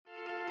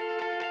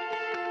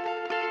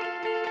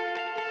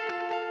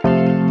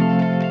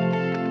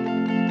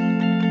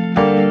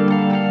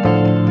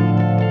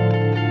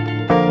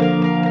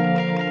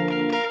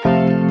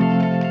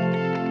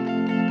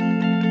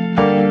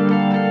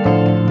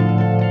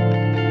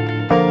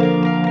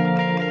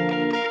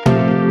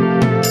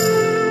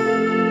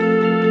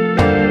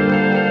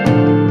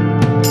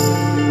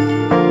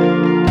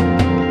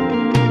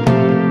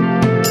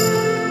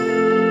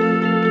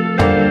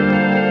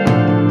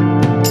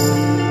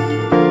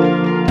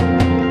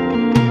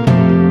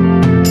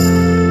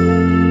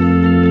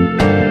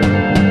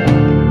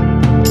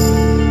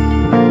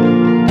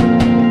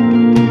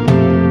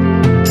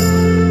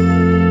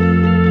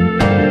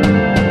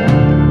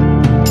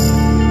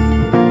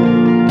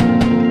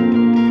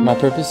My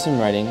purpose in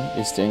writing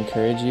is to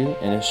encourage you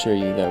and assure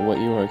you that what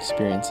you are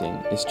experiencing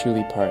is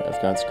truly part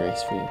of God's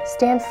grace for you.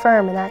 Stand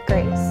firm in that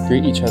grace.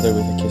 Greet each other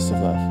with a kiss of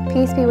love.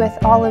 Peace be with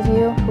all of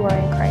you who are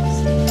in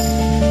Christ.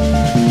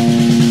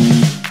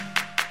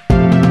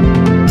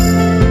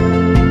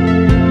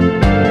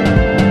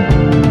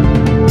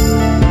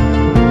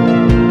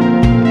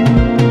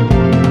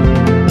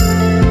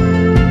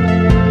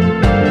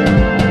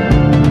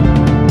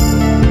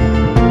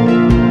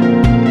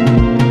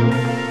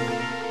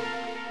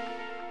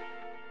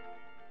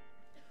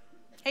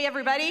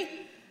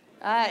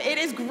 It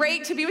is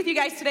great to be with you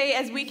guys today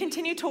as we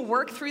continue to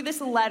work through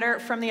this letter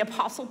from the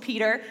Apostle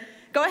Peter.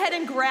 Go ahead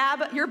and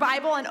grab your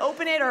Bible and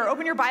open it, or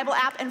open your Bible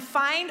app and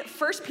find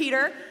 1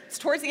 Peter. It's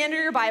towards the end of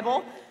your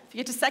Bible. If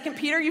you get to 2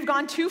 Peter, you've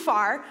gone too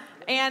far.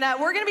 And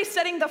we're going to be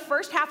studying the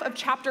first half of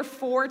chapter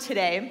 4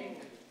 today.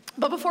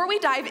 But before we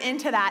dive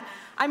into that,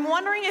 I'm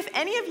wondering if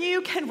any of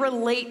you can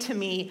relate to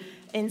me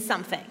in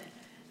something.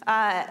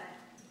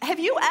 Have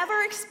you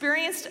ever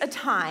experienced a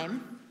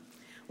time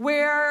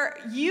where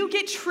you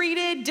get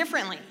treated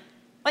differently,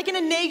 like in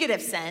a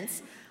negative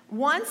sense,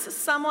 once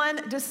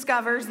someone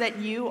discovers that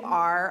you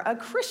are a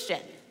Christian?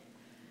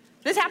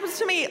 This happens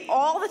to me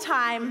all the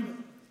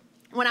time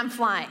when I'm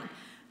flying.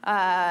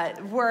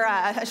 Where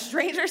a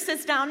stranger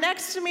sits down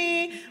next to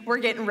me, we're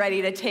getting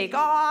ready to take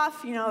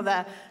off, you know,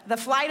 the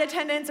flight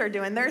attendants are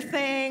doing their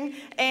thing,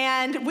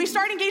 and we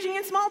start engaging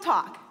in small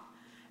talk.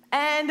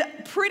 And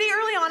pretty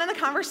early on in the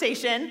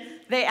conversation,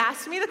 they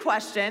asked me the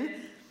question,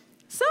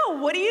 "So,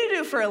 what do you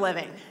do for a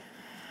living?"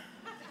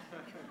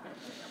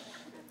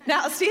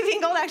 Now, Steve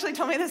Ingold actually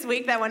told me this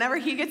week that whenever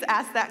he gets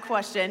asked that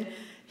question,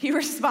 he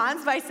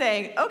responds by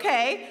saying,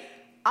 "Okay,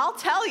 I'll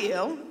tell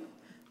you,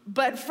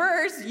 but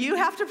first you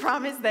have to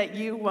promise that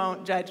you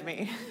won't judge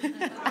me."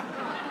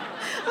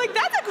 Like,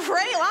 that's a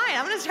great line.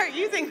 I'm going to start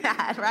using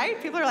that,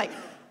 right? People are like,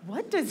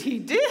 what does he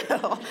do?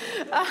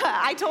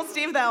 I told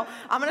Steve, though,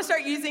 I'm going to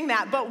start using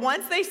that. But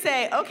once they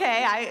say,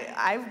 okay,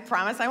 I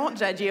promise I won't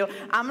judge you,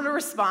 I'm going to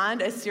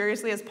respond as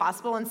seriously as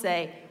possible and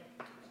say,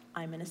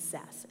 I'm an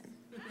assassin.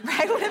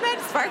 Right? Wouldn't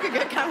that spark a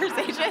good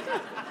conversation?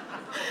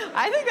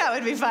 I think that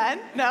would be fun.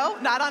 No?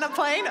 Not on a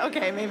plane?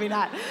 Okay, maybe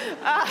not.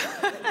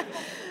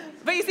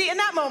 But you see, in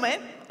that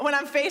moment, when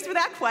I'm faced with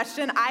that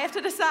question, I have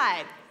to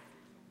decide,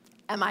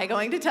 am I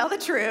going to tell the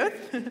truth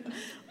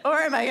or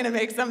am I going to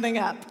make something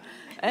up?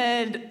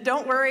 And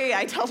don't worry,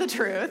 I tell the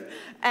truth.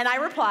 And I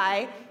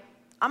reply,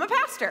 I'm a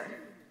pastor.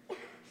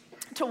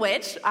 To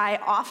which I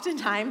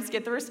oftentimes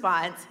get the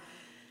response,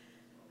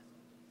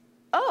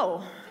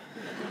 oh.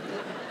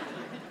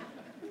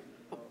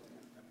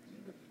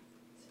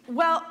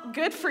 Well,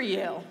 good for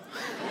you.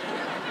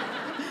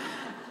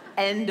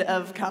 End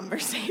of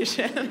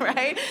conversation,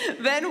 right?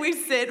 Then we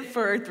sit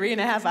for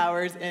 3.5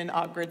 hours in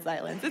awkward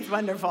silence. It's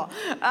wonderful.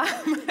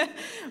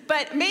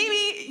 But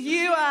maybe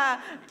you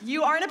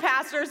aren't a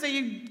pastor, so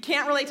you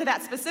can't relate to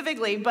that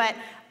specifically, but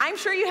I'm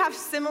sure you have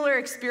similar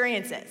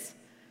experiences.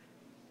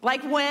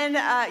 Like when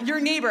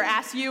your neighbor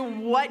asks you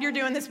what you're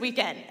doing this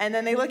weekend, and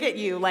then they look at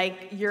you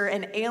like you're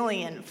an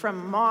alien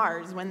from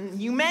Mars when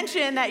you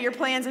mention that your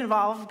plans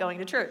involve going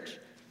to church.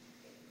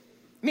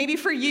 Maybe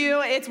for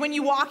you, it's when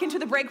you walk into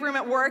the break room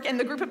at work and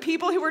the group of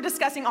people who were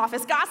discussing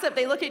office gossip,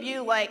 they look at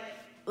you like,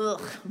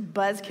 ugh,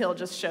 buzzkill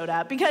just showed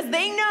up. Because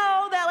they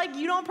know that like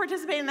you don't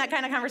participate in that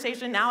kind of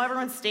conversation. Now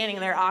everyone's standing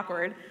there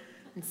awkward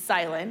and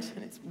silent,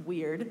 and it's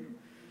weird.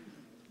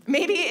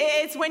 Maybe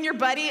it's when your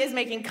buddy is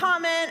making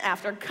comment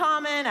after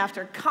comment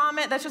after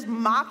comment that's just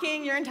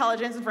mocking your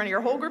intelligence in front of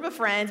your whole group of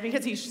friends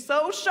because he's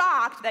so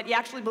shocked that you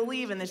actually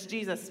believe in this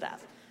Jesus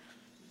stuff.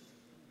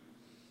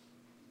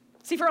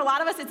 See, for a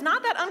lot of us, it's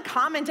not that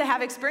uncommon to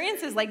have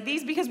experiences like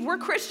these because we're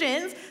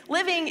Christians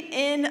living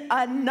in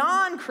a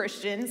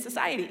non-Christian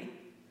society.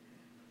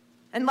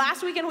 And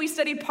last weekend, we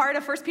studied part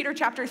of 1 Peter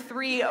chapter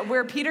 3,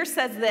 where Peter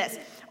says this,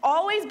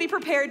 always be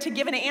prepared to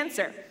give an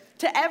answer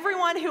to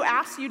everyone who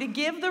asks you to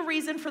give the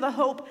reason for the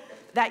hope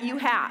that you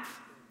have.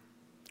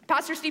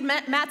 Pastor Steve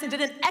Mattson did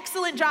an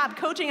excellent job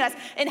coaching us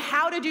in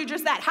how to do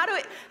just that, how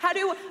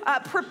to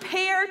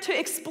prepare to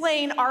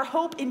explain our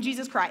hope in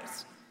Jesus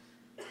Christ.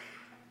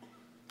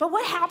 But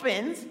what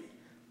happens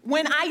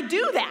when I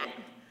do that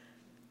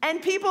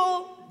and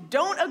people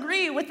don't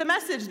agree with the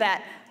message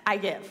that I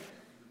give?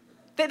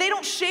 That they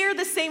don't share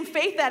the same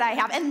faith that I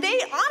have, and they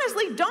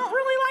honestly don't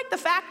really like the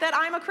fact that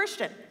I'm a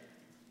Christian.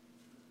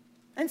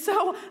 And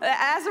so,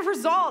 as a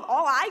result,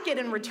 all I get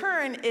in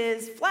return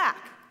is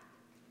flack.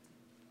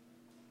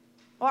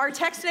 Well, our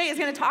text today is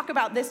going to talk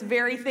about this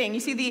very thing.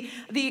 You see,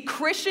 the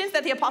Christians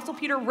that the Apostle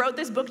Peter wrote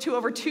this book to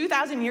over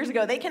 2,000 years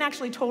ago, they can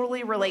actually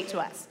totally relate to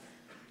us.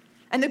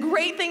 And the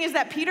great thing is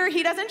that Peter,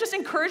 he doesn't just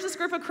encourage this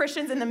group of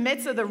Christians in the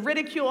midst of the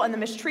ridicule and the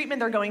mistreatment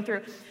they're going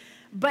through,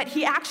 but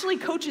he actually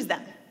coaches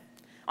them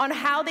on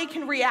how they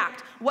can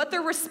react, what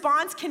their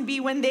response can be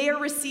when they are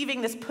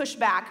receiving this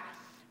pushback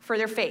for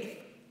their faith.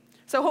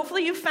 So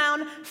hopefully you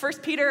found 1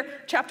 Peter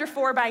chapter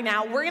 4 by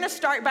now. We're going to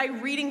start by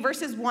reading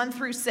verses 1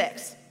 through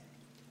 6.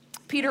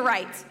 Peter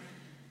writes,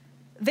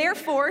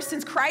 Therefore,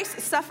 since Christ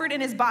suffered in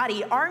his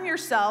body, arm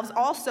yourselves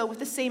also with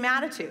the same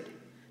attitude,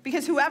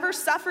 because whoever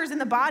suffers in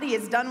the body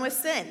is done with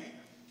sin.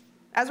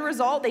 As a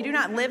result, they do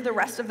not live the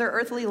rest of their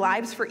earthly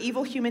lives for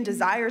evil human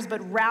desires,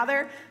 but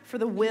rather for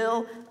the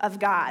will of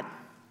God.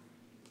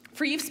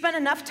 For you've spent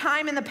enough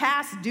time in the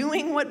past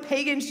doing what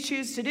pagans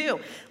choose to do,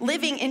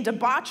 living in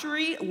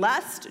debauchery,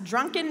 lust,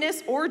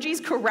 drunkenness,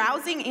 orgies,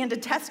 carousing, and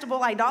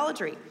detestable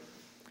idolatry.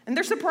 And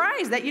they're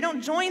surprised that you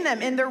don't join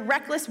them in their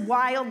reckless,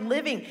 wild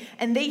living,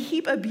 and they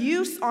heap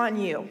abuse on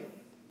you.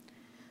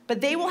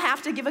 But they will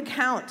have to give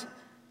account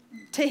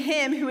to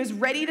him who is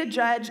ready to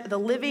judge the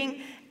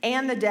living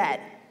and the dead.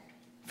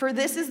 For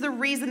this is the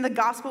reason the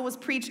gospel was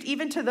preached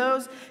even to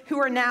those who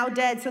are now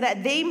dead, so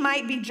that they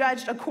might be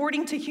judged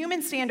according to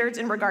human standards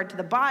in regard to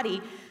the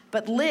body,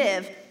 but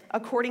live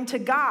according to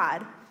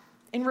God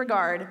in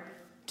regard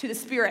to the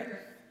spirit.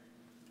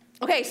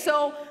 Okay,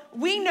 so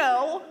we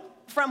know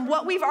from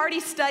what we've already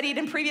studied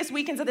in previous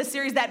weekends of this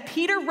series that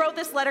Peter wrote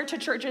this letter to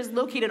churches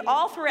located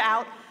all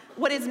throughout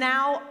what is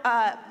now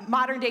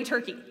modern-day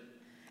Turkey.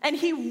 And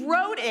he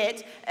wrote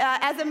it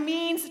as a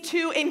means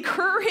to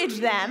encourage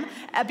them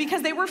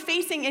because they were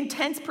facing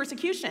intense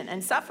persecution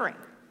and suffering.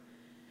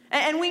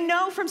 And we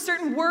know from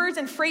certain words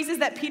and phrases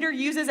that Peter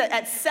uses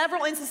at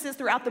several instances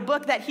throughout the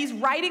book that he's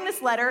writing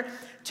this letter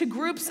to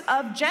groups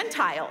of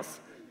Gentiles.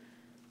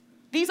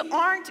 These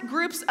aren't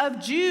groups of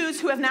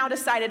Jews who have now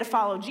decided to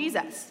follow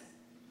Jesus.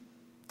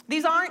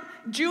 These aren't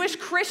Jewish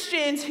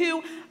Christians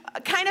who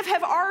kind of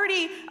have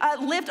already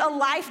lived a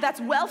life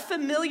that's well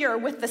familiar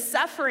with the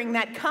suffering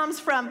that comes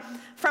from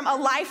a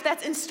life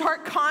that's in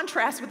stark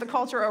contrast with the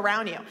culture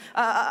around you.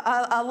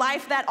 A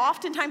life that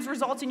oftentimes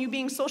results in you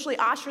being socially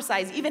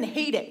ostracized, even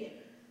hated.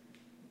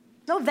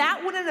 No,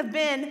 that wouldn't have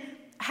been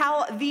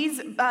how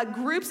these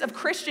groups of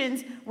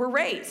Christians were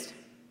raised.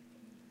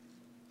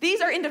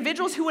 These are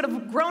individuals who would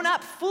have grown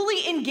up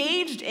fully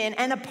engaged in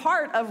and a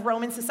part of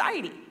Roman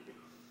society.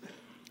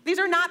 These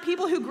are not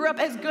people who grew up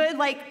as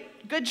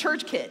good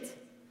church kids.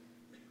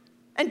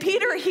 And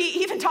Peter,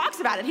 he even talks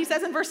about it. He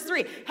says in verse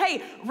 3,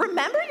 hey,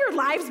 remember your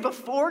lives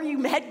before you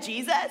met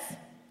Jesus?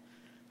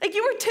 Like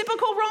you were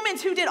typical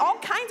Romans who did all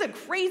kinds of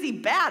crazy,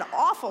 bad,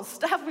 awful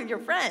stuff with your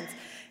friends.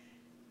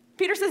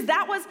 Peter says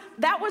that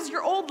was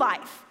your old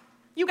life.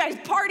 You guys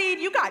partied,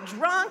 you got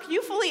drunk,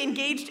 you fully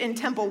engaged in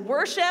temple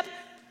worship,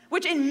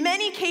 which in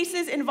many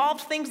cases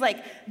involved things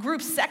like group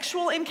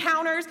sexual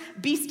encounters,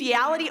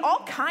 bestiality,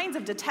 all kinds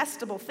of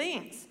detestable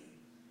things.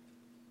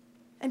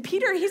 And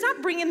Peter, he's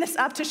not bringing this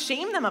up to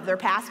shame them of their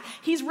past.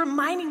 He's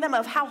reminding them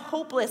of how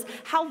hopeless,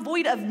 how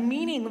void of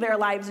meaning their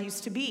lives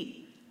used to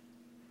be.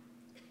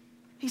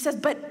 He says,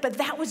 but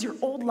that was your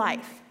old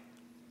life.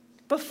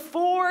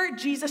 Before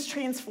Jesus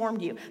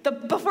transformed you,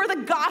 before the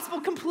gospel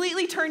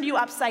completely turned you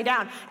upside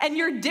down, and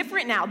you're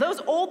different now.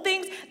 Those old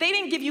things, they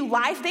didn't give you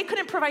life. They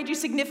couldn't provide you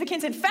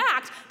significance. In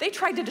fact, they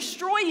tried to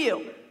destroy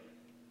you.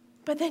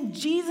 But then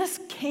Jesus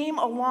came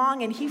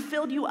along and he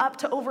filled you up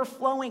to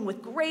overflowing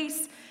with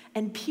grace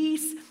and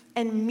peace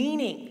and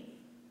meaning.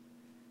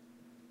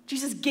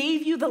 Jesus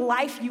gave you the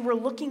life you were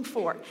looking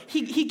for.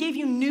 He gave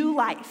you new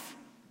life.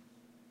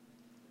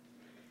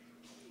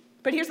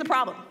 But here's the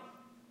problem.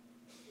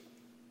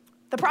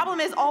 The problem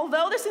is,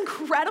 although this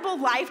incredible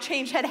life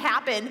change had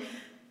happened,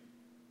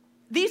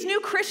 these new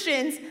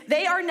Christians,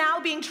 they are now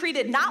being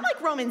treated not like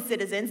Roman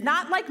citizens,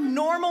 not like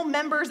normal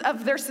members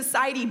of their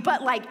society,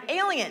 but like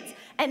aliens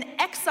and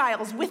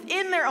exiles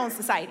within their own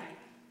society.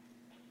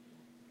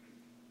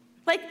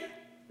 Like,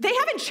 they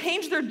haven't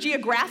changed their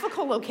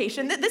geographical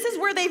location. This is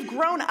where they've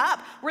grown up,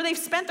 where they've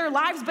spent their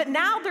lives, but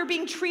now they're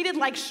being treated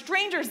like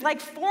strangers,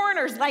 like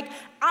foreigners, like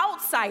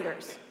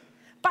outsiders,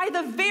 by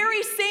the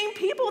very same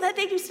people that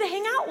they used to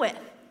hang out with.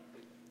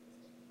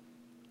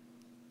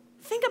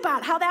 Think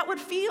about how that would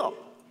feel.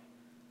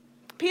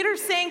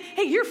 Peter's saying,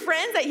 hey, your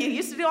friends that you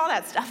used to do all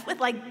that stuff with,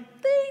 like,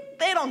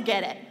 they don't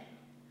get it.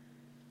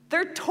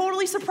 They're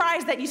totally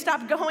surprised that you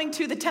stopped going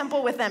to the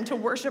temple with them to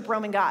worship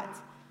Roman gods.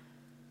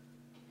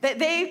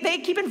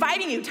 They keep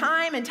inviting you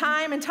time and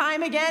time and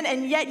time again,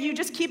 and yet you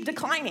just keep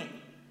declining.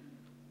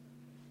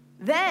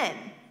 Then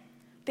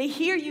they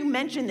hear you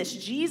mention this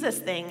Jesus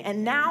thing,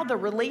 and now the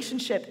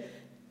relationship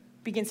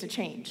begins to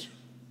change.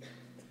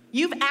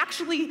 You've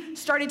actually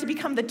started to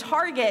become the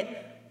target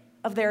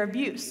of their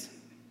abuse.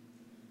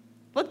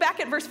 Look back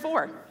at verse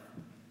 4.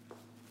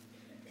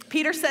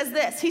 Peter says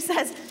this. He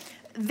says,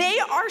 they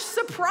are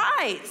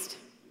surprised.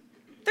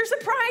 They're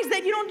surprised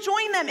that you don't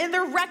join them in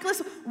their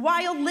reckless,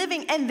 wild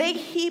living, and they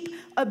heap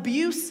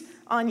abuse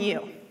on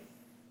you.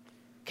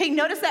 Okay,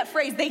 notice that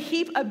phrase, they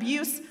heap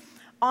abuse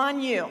on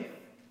you.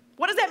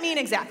 What does that mean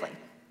exactly?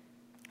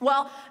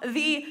 Well,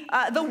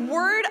 the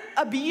word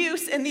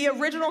abuse in the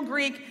original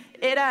Greek,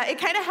 it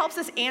kind of helps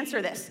us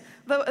answer this.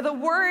 The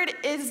word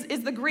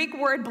is the Greek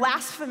word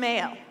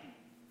blasphemeo.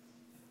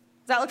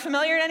 Does that look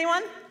familiar to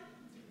anyone?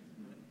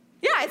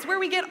 Yeah, it's where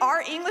we get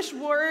our English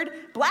word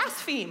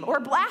blaspheme or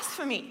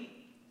blasphemy.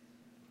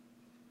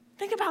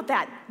 Think about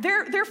that.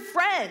 They're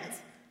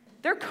friends.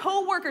 their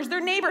coworkers,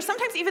 their neighbors,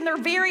 sometimes even their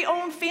very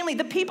own family,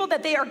 the people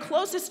that they are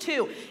closest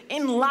to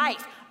in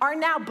life are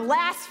now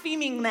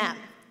blaspheming them.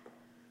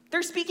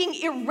 They're speaking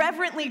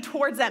irreverently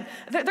towards them.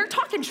 They're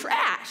talking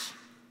trash.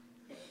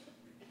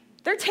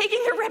 They're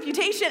taking their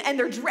reputation and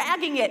they're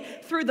dragging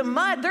it through the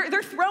mud.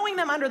 They're throwing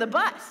them under the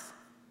bus.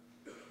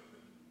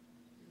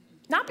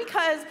 Not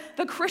because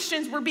the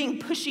Christians were being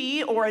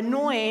pushy or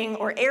annoying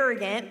or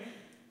arrogant.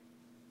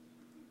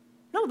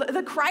 No,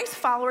 the Christ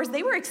followers,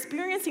 they were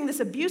experiencing this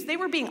abuse. They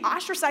were being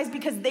ostracized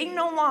because they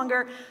no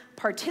longer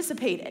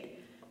participated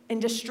in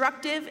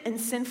destructive and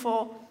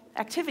sinful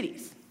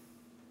activities.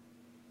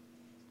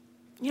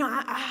 You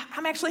know,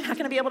 I'm actually not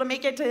going to be able to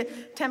make it to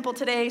Temple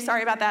today.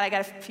 Sorry about that. I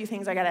got a few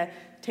things I got to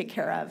take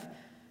care of.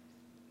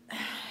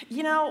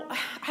 You know,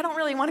 I don't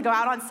really want to go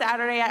out on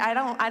Saturday. I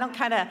don't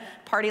kind of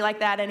party like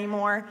that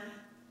anymore.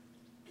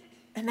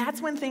 And that's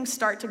when things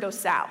start to go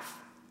south.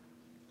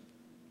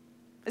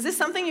 Is this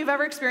something you've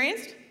ever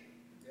experienced?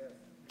 Yes.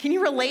 Can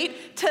you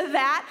relate to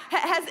that?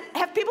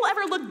 Have people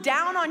ever looked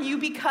down on you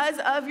because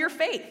of your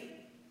faith?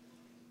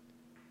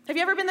 Have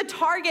you ever been the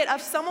target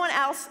of someone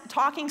else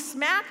talking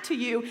smack to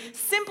you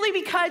simply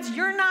because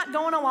you're not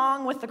going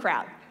along with the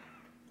crowd?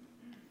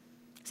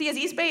 See, as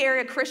East Bay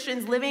Area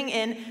Christians living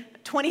in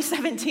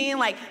 2017,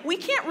 we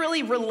can't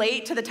really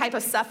relate to the type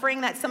of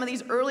suffering that some of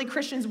these early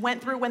Christians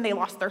went through when they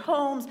lost their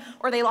homes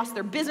or they lost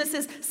their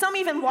businesses. Some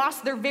even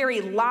lost their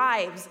very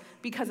lives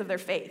because of their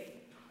faith.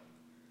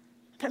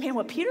 I mean,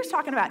 what Peter's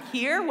talking about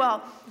here,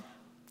 well,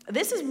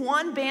 this is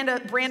one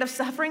brand of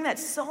suffering that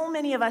so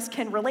many of us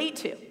can relate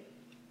to.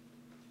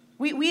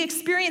 We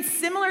experience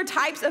similar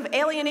types of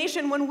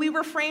alienation when we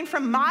refrain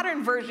from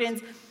modern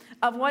versions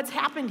of what's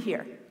happened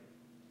here.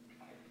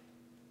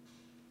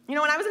 You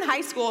know, when I was in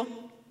high school,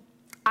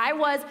 I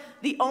was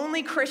the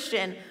only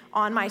Christian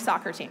on my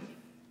soccer team.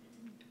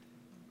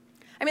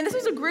 I mean, this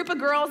was a group of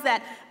girls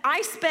that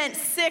I spent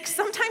 6,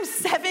 sometimes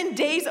 7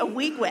 days a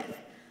week with.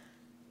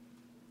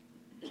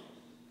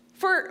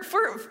 For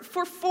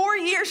 4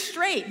 years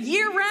straight,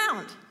 year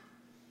round.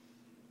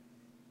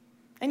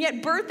 And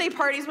yet birthday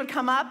parties would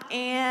come up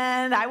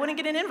and I wouldn't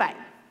get an invite.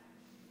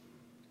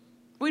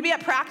 We'd be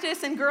at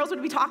practice and girls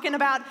would be talking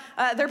about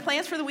their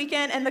plans for the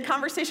weekend and the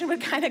conversation would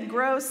kind of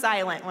grow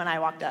silent when I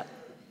walked up.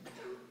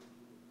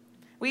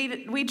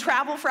 We'd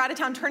travel for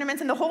out-of-town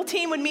tournaments and the whole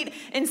team would meet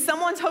in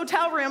someone's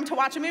hotel room to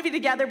watch a movie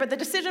together, but the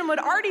decision would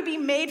already be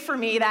made for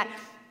me that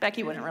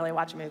Becky wouldn't really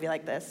watch a movie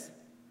like this.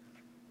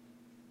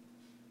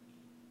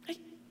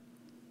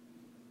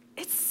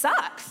 It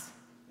sucks.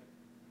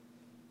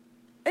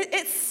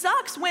 It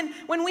sucks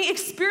when we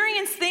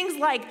experience things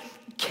like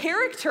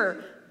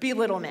character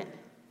belittlement,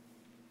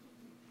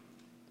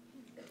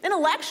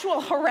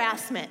 intellectual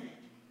harassment,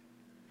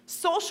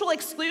 social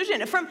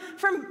exclusion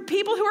from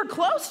people who are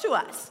close to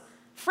us,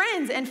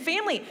 friends and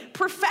family,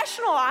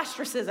 professional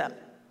ostracism.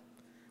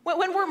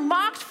 When we're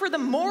mocked for the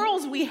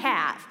morals we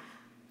have.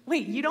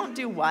 Wait, you don't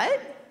do what?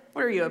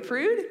 What are you, a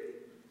prude?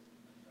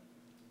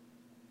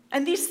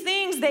 And these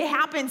things, they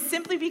happen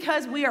simply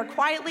because we are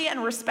quietly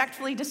and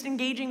respectfully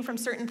disengaging from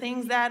certain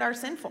things that are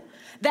sinful,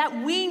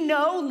 that we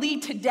know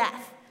lead to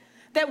death,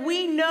 that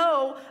we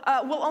know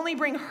will only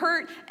bring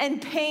hurt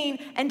and pain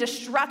and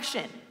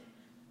destruction.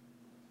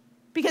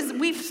 Because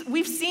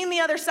we've seen the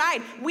other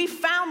side. We've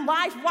found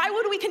life. Why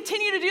would we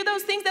continue to do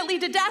those things that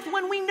lead to death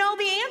when we know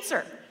the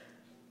answer?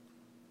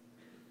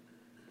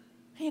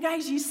 You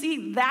guys, you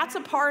see, that's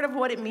a part of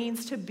what it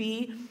means to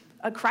be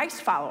a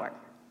Christ follower.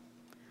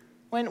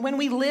 When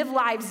we live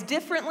lives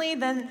differently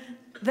than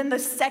the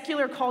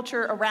secular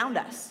culture around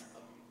us.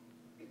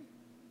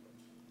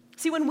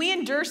 See, when we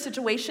endure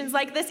situations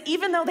like this,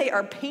 even though they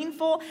are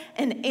painful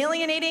and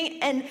alienating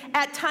and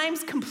at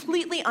times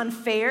completely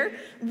unfair,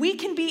 we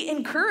can be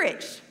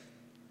encouraged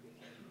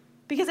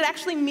because it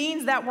actually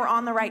means that we're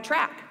on the right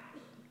track.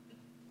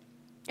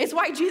 It's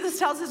why Jesus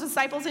tells his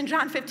disciples in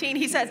John 15,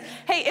 he says,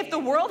 hey, if the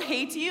world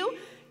hates you,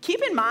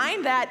 keep in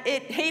mind that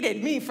it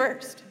hated me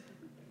first.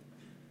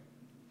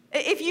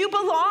 If you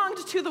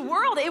belonged to the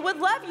world, it would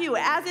love you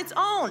as its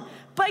own.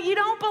 But you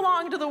don't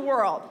belong to the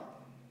world.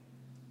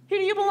 Who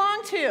do you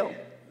belong to?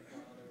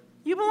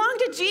 You belong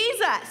to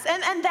Jesus.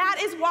 And that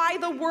is why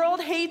the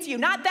world hates you.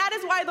 Not that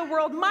is why the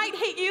world might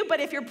hate you, but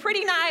if you're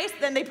pretty nice,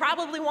 then they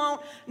probably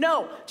won't.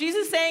 No,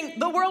 Jesus is saying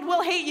the world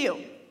will hate you.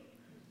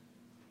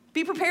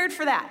 Be prepared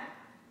for that.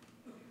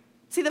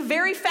 See, the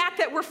very fact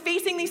that we're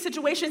facing these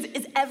situations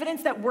is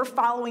evidence that we're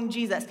following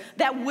Jesus,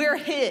 that we're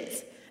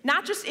his.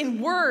 Not just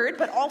in word,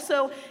 but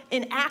also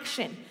in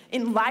action,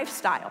 in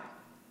lifestyle.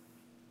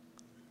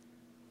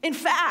 In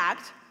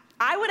fact,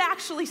 I would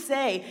actually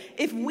say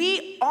if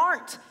we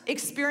aren't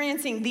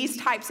experiencing these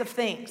types of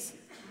things,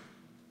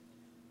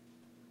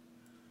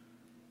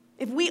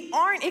 if we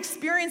aren't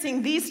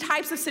experiencing these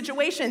types of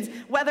situations,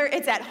 whether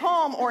it's at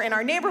home or in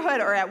our neighborhood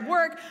or at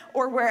work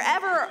or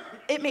wherever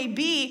it may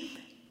be,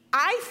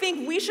 I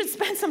think we should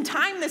spend some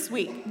time this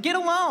week, get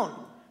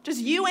alone,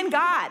 just you and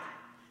God.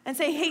 And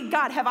say, hey,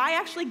 God, have I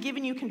actually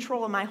given you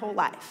control of my whole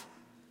life?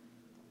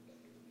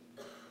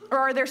 Or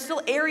are there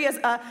still areas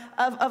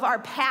of our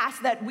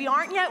past that we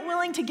aren't yet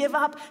willing to give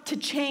up to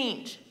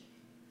change?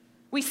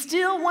 We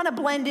still want to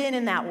blend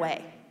in that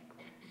way.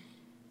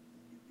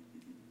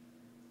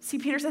 See,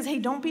 Peter says, hey,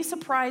 don't be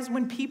surprised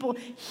when people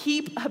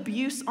heap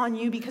abuse on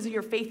you because of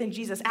your faith in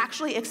Jesus.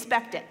 Actually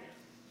expect it.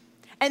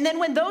 And then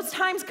when those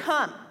times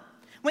come,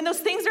 when those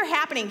things are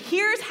happening,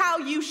 here's how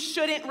you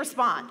shouldn't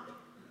respond.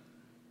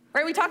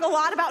 Right? We talk a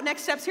lot about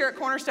next steps here at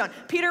Cornerstone.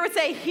 Peter would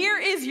say, here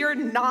is your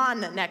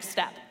non-next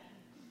step.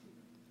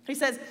 He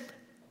says,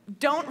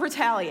 don't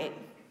retaliate.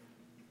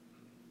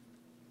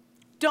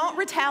 Don't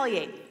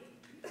retaliate.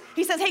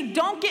 He says, hey,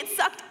 don't get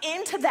sucked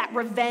into that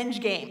revenge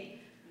game.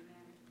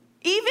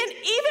 Even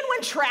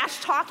when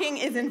trash talking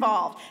is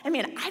involved. I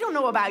mean, I don't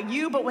know about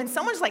you, but when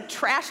someone's like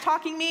trash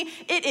talking me,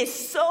 it is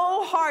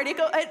so hard.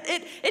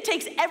 It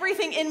takes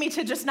everything in me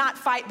to just not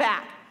fight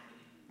back.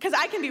 Because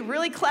I can be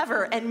really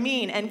clever and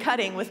mean and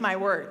cutting with my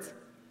words.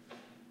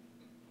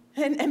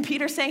 And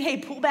Peter's saying, hey,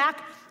 pull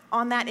back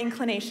on that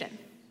inclination.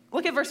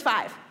 Look at verse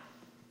 5.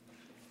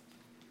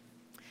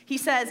 He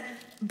says,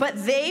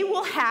 but they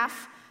will have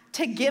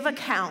to give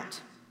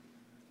account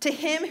to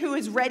him who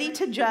is ready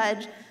to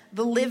judge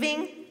the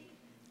living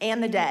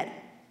and the dead.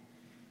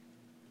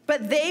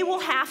 But they will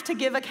have to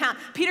give account.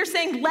 Peter's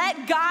saying,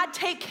 let God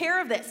take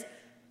care of this.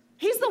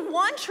 He's the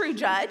one true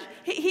judge.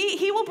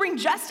 He will bring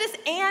justice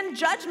and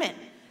judgment.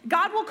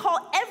 God will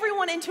call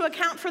everyone into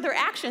account for their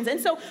actions.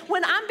 And so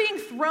when I'm being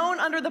thrown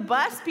under the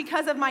bus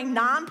because of my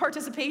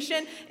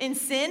non-participation in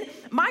sin,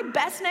 my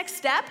best next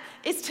step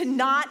is to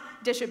not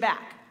dish it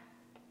back.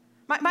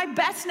 My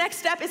best next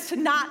step is to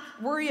not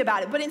worry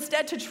about it, but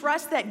instead to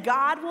trust that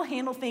God will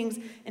handle things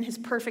in his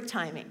perfect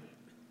timing.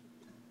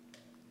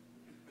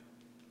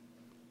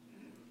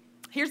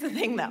 Here's the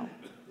thing, though.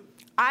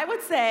 I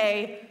would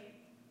say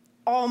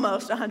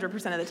almost 100%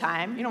 of the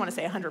time, you don't want to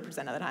say 100% of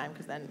the time,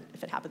 because then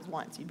if it happens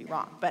once, you'd be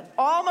wrong, but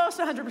almost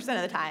 100% of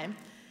the time,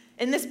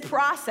 in this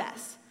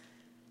process,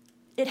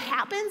 it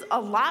happens a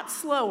lot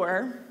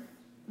slower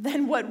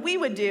than what we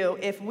would do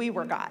if we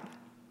were God.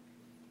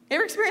 You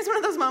ever experienced one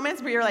of those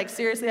moments where you're like,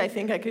 seriously, I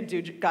think I could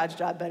do God's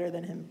job better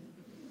than him?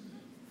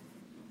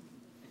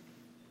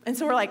 And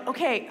so we're like,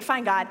 okay,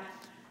 fine, God,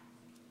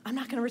 I'm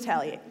not going to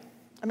retaliate.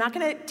 I'm not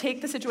going to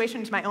take the situation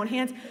into my own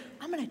hands.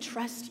 I'm going to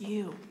trust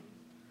you.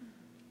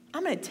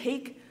 I'm going to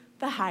take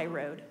the high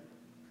road.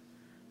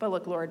 But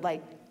look, Lord,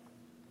 like,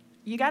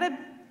 you got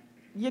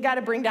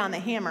to bring down the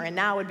hammer, and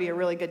now would be a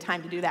really good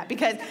time to do that.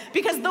 Because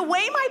the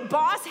way my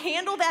boss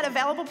handled that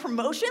available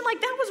promotion,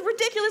 like, that was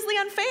ridiculously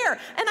unfair,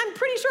 and I'm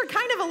pretty sure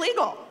kind of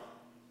illegal.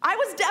 I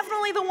was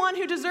definitely the one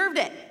who deserved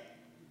it.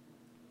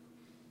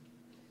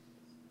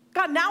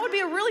 God, now would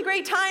be a really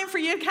great time for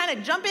you to kind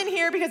of jump in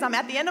here because I'm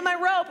at the end of my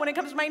rope when it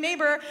comes to my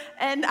neighbor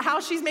and how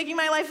she's making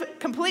my life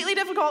completely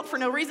difficult for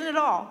no reason at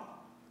all.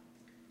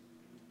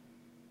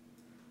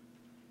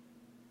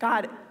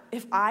 God,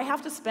 if I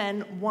have to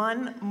spend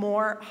one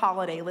more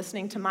holiday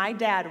listening to my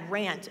dad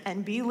rant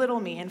and belittle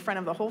me in front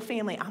of the whole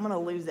family, I'm going to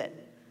lose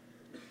it.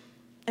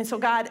 And so,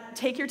 God,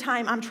 take your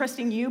time. I'm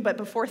trusting you, but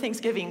before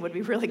Thanksgiving would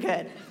be really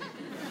good.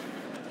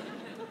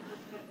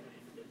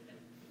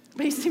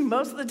 But you see,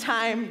 most of the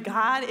time,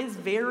 God is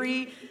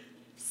very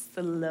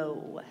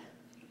slow.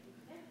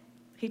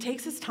 He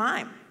takes his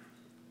time.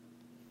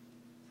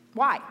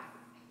 Why?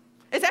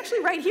 It's actually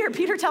right here.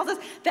 Peter tells us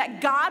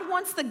that God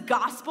wants the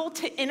gospel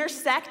to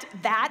intersect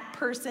that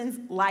person's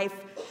life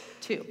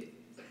too.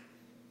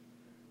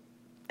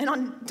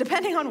 And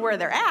depending on where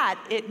they're at,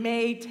 it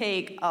may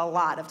take a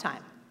lot of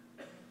time.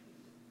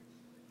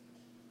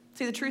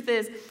 See, the truth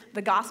is,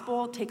 the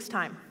gospel takes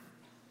time.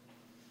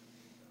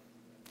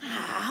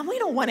 We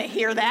don't want to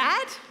hear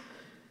that.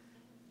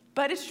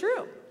 But it's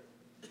true.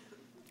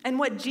 And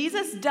what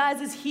Jesus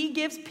does is he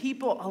gives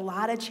people a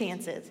lot of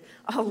chances,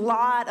 a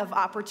lot of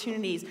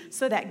opportunities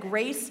so that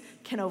grace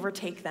can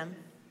overtake them.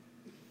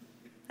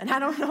 And I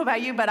don't know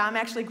about you, but I'm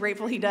actually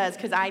grateful he does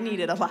because I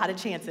needed a lot of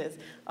chances,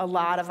 a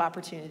lot of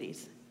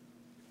opportunities.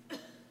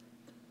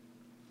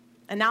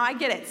 And now I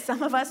get it.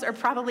 Some of us are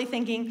probably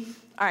thinking,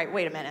 all right,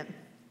 wait a minute.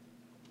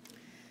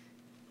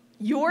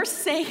 You're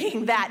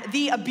saying that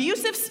the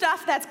abusive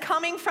stuff that's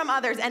coming from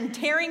others and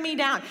tearing me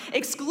down,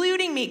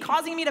 excluding me,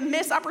 causing me to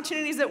miss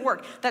opportunities at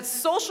work, that's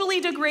socially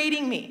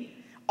degrading me,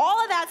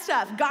 all of that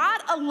stuff,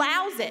 God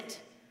allows it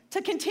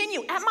to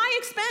continue at my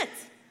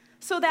expense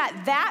so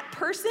that that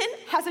person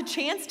has a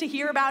chance to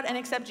hear about and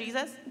accept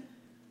Jesus?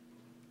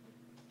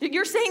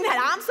 You're saying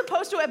that I'm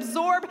supposed to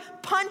absorb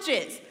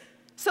punches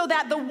so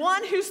that the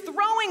one who's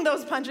throwing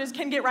those punches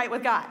can get right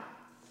with God?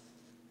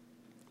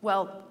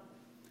 Well,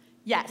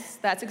 yes,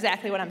 that's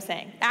exactly what I'm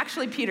saying.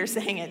 Actually, Peter's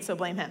saying it, so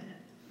blame him.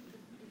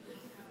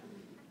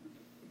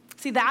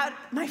 See, that,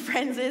 my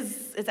friends,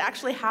 is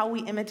actually how we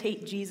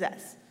imitate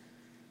Jesus.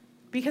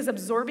 Because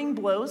absorbing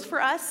blows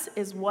for us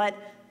is what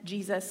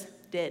Jesus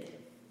did.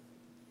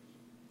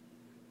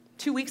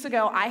 2 weeks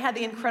ago, I had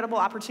the incredible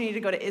opportunity to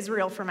go to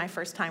Israel for my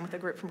first time with a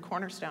group from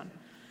Cornerstone.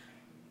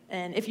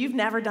 And if you've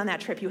never done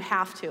that trip, you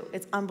have to.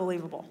 It's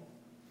unbelievable.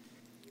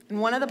 And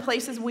one of the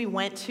places we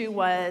went to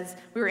was,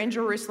 we were in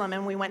Jerusalem,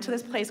 and we went to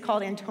this place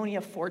called Antonia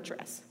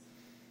Fortress.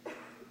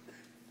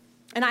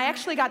 And I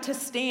actually got to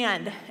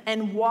stand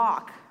and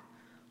walk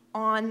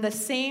on the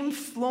same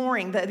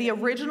flooring, the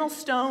original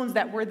stones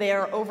that were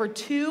there over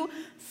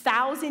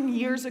 2,000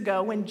 years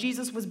ago when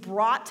Jesus was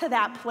brought to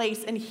that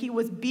place and he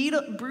was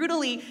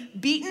brutally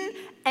beaten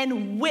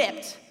and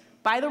whipped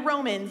by the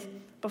Romans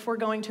before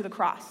going to the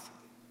cross.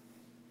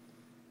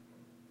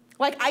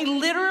 Like, I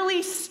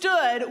literally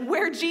stood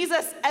where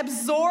Jesus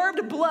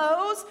absorbed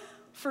blows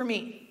for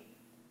me,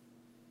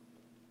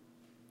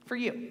 for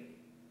you.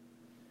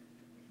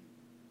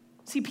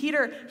 See,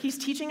 Peter, he's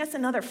teaching us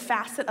another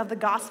facet of the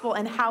gospel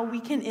and how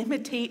we can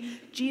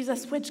imitate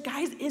Jesus, which,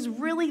 guys, is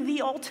really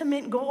the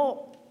ultimate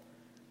goal.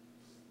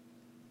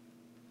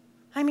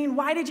 I mean,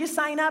 why did you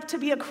sign up to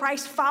be a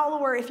Christ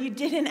follower if you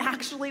didn't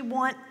actually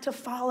want to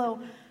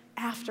follow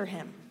after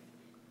him?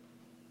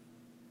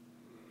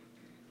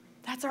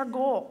 That's our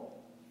goal.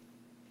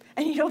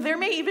 And you know, there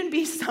may even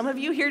be some of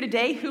you here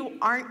today who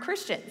aren't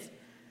Christians.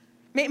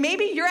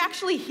 Maybe you're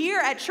actually here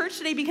at church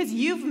today because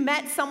you've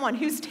met someone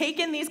who's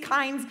taken these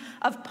kinds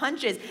of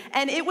punches,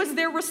 and it was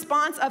their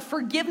response of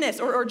forgiveness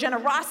or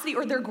generosity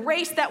or their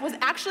grace that was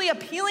actually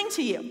appealing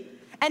to you.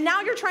 And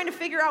now you're trying to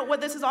figure out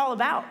what this is all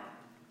about.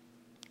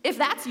 If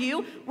that's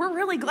you, we're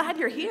really glad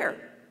you're here.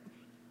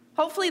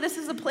 Hopefully this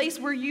is a place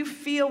where you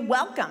feel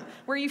welcome,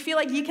 where you feel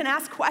like you can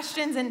ask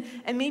questions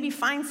and maybe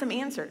find some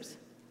answers.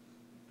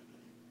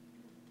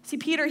 See,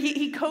 Peter,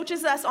 he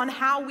coaches us on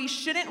how we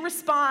shouldn't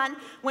respond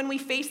when we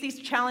face these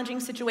challenging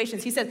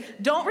situations. He says,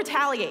 don't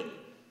retaliate.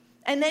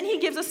 And then he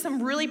gives us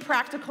some really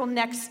practical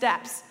next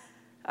steps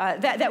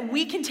that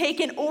we can take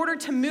in order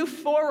to move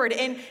forward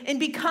in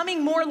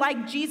becoming more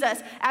like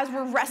Jesus as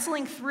we're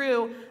wrestling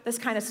through this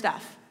kind of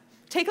stuff.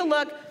 Take a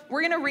look.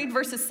 We're going to read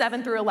verses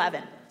 7 through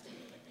 11.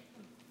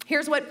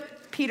 Here's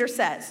what Peter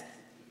says.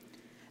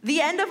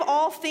 The end of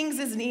all things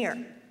is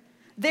near.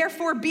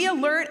 Therefore, be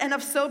alert and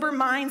of sober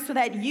mind so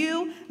that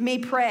you may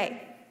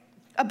pray.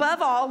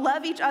 Above all,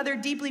 love each other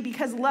deeply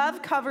because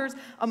love covers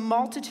a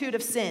multitude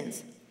of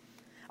sins.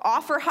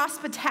 Offer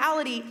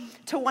hospitality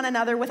to one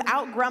another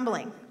without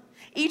grumbling.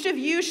 Each of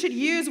you should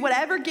use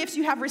whatever gifts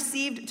you have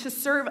received to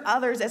serve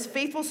others as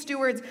faithful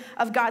stewards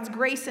of God's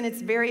grace in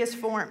its various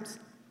forms.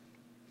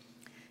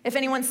 If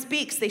anyone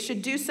speaks, they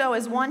should do so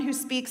as one who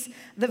speaks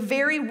the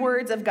very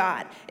words of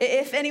God.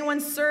 If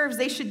anyone serves,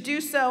 they should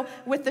do so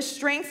with the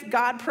strength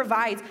God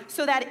provides,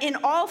 so that in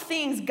all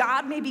things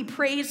God may be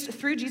praised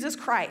through Jesus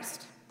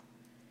Christ.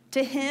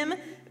 To him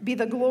be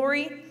the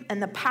glory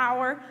and the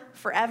power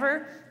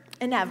forever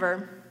and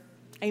ever.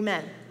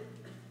 Amen.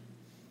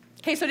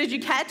 Okay, so did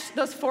you catch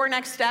those 4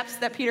 next steps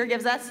that Peter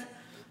gives us?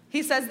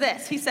 He says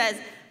this. He says,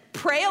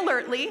 pray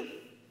alertly,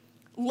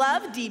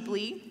 love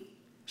deeply,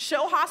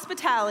 show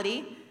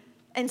hospitality,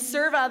 and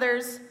serve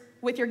others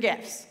with your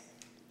gifts.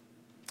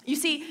 You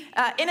see,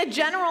 in a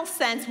general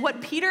sense,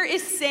 what Peter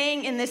is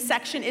saying in this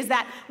section is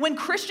that when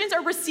Christians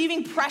are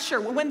receiving pressure,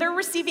 when they're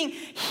receiving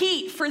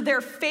heat for their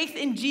faith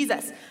in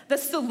Jesus, the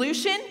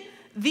solution,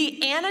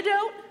 the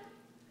antidote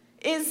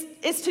is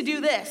to do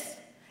this.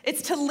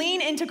 It's to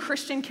lean into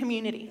Christian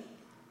community.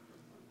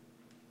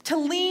 To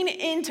lean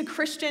into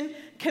Christian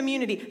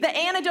community. The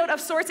antidote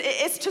of sorts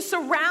is to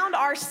surround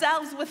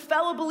ourselves with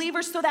fellow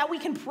believers so that we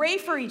can pray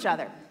for each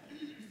other.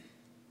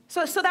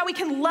 So that we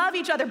can love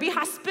each other, be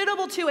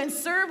hospitable to, and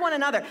serve one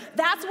another.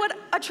 That's what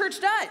a church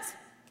does.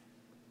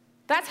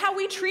 That's how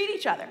we treat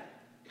each other.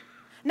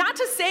 Not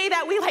to say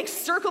that we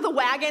circle the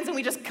wagons and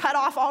we just cut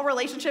off all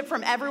relationship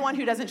from everyone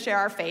who doesn't share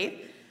our faith.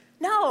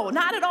 No,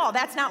 not at all.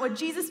 That's not what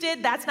Jesus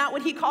did. That's not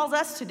what he calls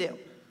us to do.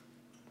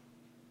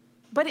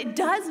 But it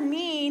does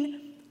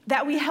mean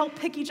that we help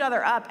pick each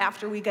other up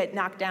after we get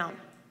knocked down.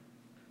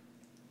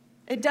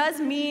 It does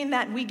mean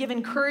that we give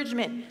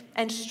encouragement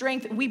and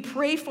strength. We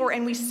pray for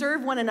and we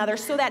serve one another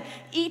so that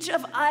each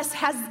of us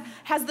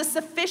has the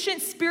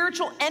sufficient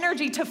spiritual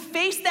energy to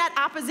face that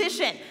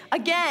opposition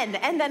again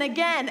and then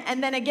again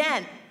and then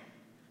again.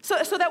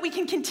 So that we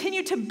can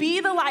continue to be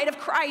the light of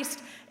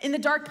Christ in the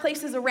dark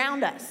places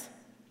around us.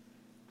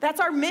 That's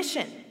our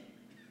mission.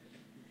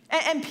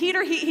 And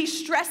Peter, he's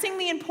stressing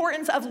the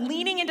importance of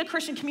leaning into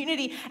Christian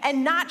community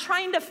and not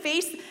trying to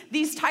face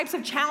these types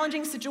of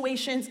challenging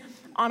situations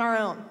on our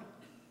own.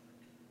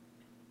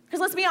 Because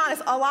let's be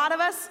honest, a lot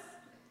of us,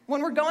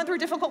 when we're going through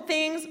difficult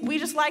things, we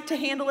just like to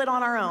handle it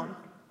on our own.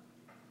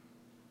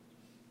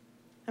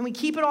 And we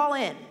keep it all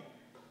in.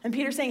 And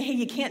Peter's saying, hey,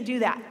 you can't do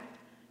that.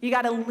 You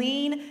got to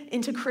lean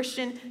into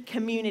Christian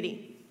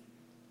community.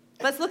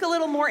 Let's look a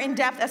little more in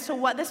depth as to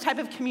what this type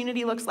of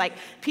community looks like.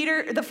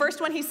 Peter, the first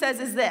one he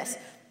says is this.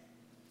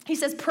 He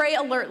says, pray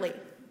alertly.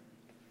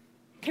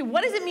 Okay,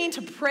 what does it mean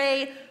to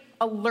pray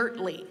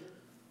alertly?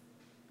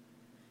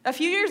 A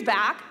few years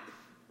back,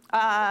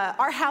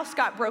 our house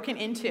got broken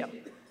into.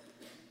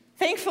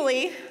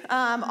 Thankfully,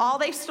 all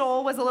they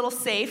stole was a little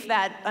safe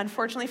that,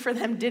 unfortunately for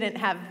them, didn't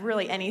have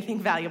really anything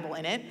valuable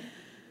in it.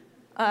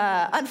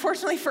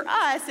 Unfortunately for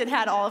us, it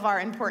had all of our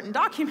important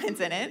documents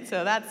in it,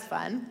 so that's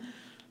fun.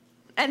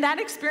 And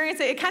that experience,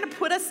 it kind of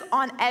put us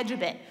on edge a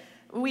bit.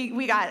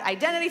 We got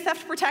identity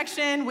theft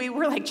protection. We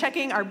were like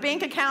checking our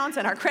bank accounts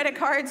and our credit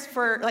cards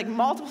for like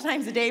multiple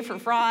times a day for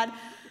fraud.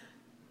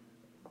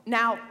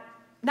 Now,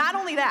 not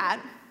only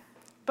that,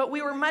 but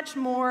we were much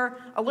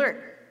more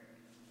alert.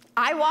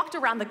 I walked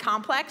around the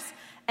complex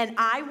and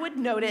I would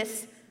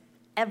notice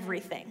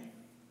everything.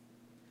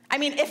 I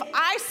mean, if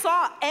I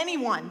saw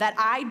anyone that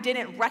I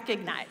didn't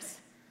recognize,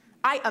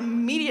 I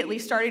immediately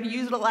started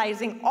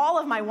utilizing all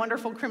of my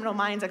wonderful criminal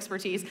minds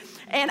expertise,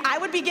 and I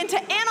would begin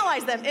to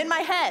analyze them in my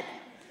head.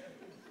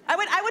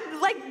 I would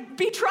like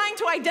be trying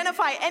to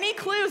identify any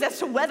clues as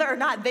to whether or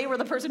not they were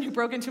the person who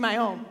broke into my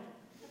home.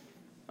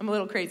 I'm a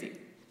little crazy,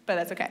 but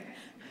that's okay.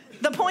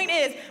 The point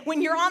is,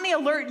 when you're on the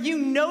alert, you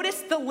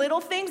notice the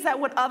little things that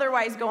would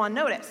otherwise go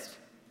unnoticed.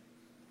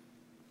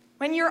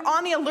 When you're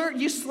on the alert,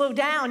 you slow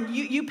down,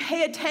 you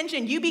pay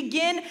attention, you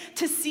begin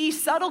to see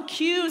subtle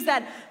cues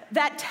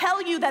that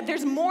tell you that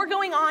there's more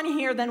going on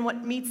here than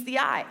what meets the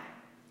eye.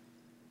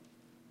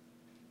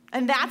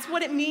 And that's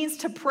what it means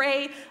to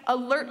pray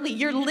alertly.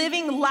 You're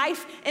living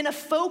life in a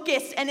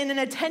focused and in an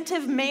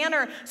attentive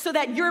manner so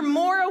that you're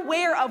more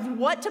aware of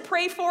what to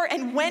pray for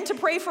and when to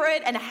pray for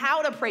it and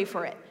how to pray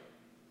for it.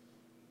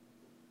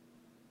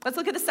 Let's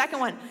look at the second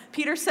one.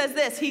 Peter says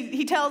this.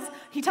 He tells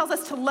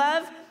us to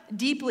love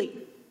deeply.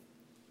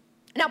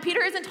 Now,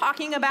 Peter isn't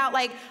talking about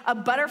like a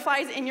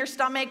butterflies in your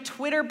stomach,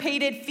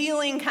 Twitter-pated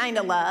feeling kind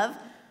of love.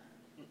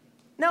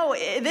 No,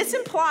 this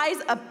implies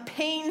a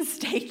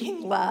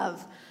painstaking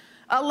love,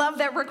 a love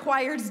that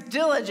requires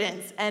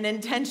diligence and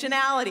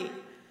intentionality.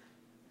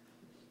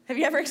 Have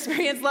you ever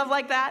experienced love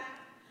like that?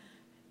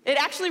 It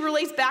actually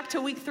relates back to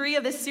week 3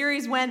 of this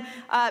series when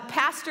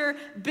Pastor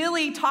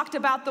Billy talked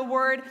about the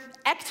word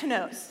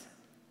ektonos.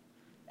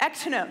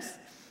 Ektonos.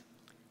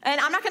 And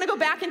I'm not going to go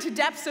back into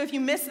depth, so if you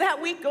missed that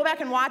week, go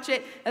back and watch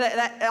it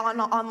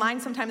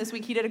online sometime this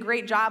week. He did a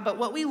great job. But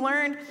what we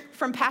learned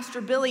from Pastor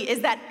Billy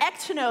is that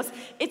ektonos,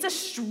 it's a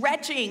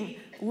stretching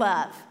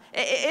love.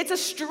 It's a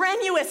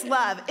strenuous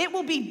love. It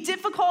will be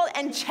difficult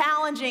and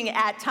challenging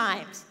at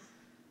times.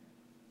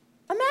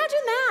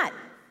 Imagine that.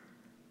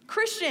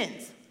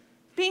 Christians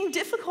being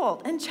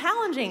difficult and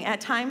challenging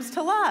at times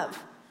to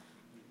love.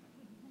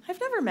 I've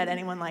never met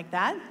anyone like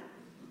that.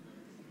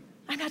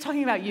 I'm not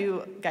talking about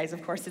you guys,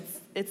 of course.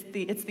 It's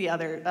the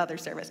other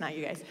service, not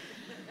you guys.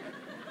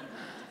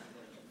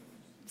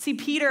 See,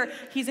 Peter,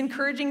 he's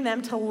encouraging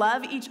them to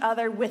love each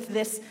other with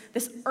this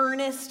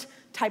earnest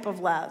type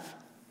of love.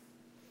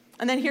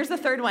 And then here's the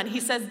third one. He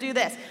says, do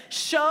this.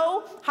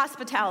 Show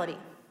hospitality.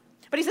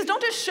 But he says,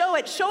 don't just show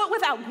it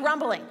without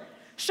grumbling.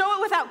 Show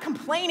it without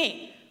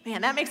complaining.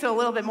 Man, that makes it a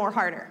little bit more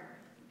harder.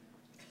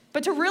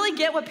 But to really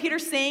get what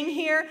Peter's saying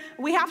here,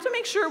 we have to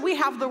make sure we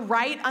have the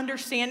right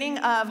understanding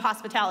of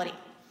hospitality.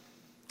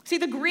 See,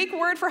 the Greek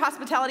word for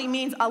hospitality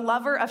means a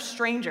lover of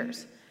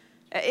strangers.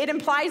 It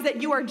implies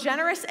that you are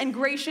generous and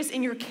gracious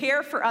in your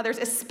care for others,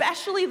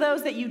 especially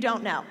those that you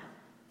don't know.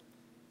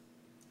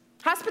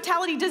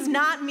 Hospitality does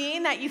not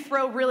mean that you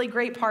throw really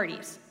great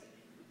parties.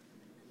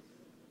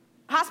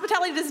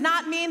 Hospitality does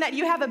not mean that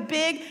you have a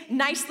big,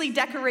 nicely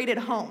decorated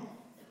home.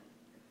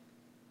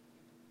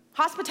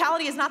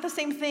 Hospitality is not the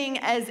same thing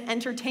as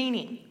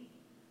entertaining.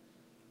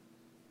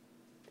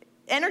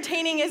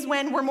 Entertaining is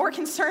when we're more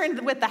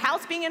concerned with the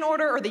house being in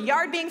order or the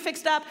yard being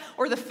fixed up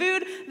or the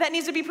food that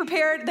needs to be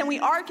prepared than we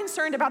are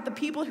concerned about the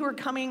people who are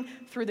coming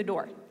through the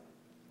door.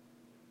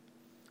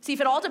 See, if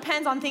it all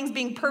depends on things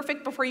being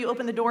perfect before you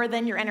open the door,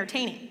 then you're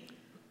entertaining.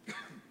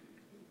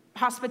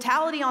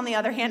 Hospitality, on the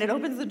other hand, it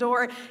opens the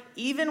door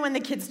even when the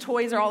kids'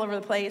 toys are all over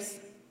the place.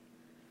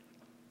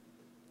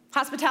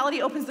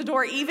 Hospitality opens the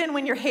door even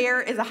when your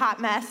hair is a hot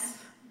mess,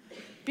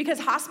 because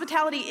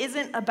hospitality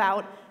isn't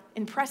about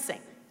impressing.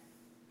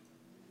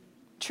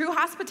 True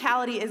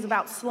hospitality is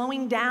about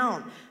slowing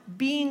down,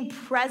 being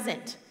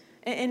present,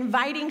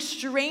 inviting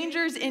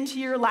strangers into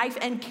your life,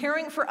 and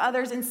caring for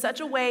others in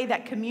such a way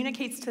that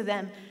communicates to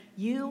them,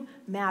 you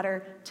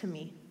matter to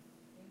me.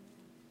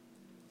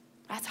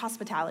 That's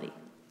hospitality.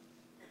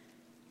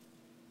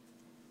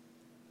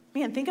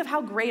 Man, think of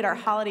how great our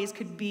holidays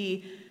could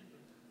be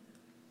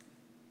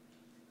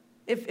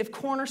if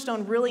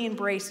Cornerstone really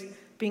embraced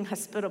being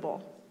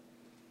hospitable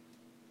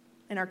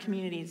in our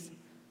communities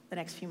the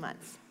next few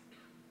months.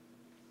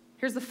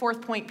 Here's the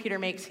fourth point Peter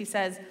makes. He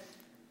says,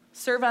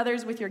 serve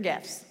others with your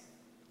gifts.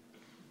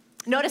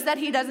 Notice that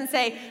he doesn't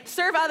say,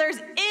 serve others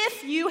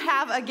if you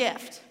have a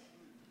gift.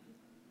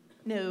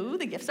 No,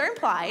 the gifts are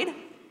implied.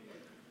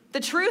 The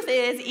truth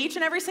is, each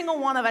and every single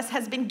one of us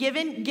has been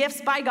given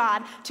gifts by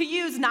God to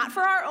use not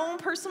for our own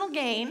personal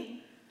gain,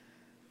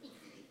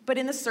 but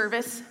in the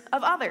service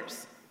of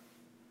others.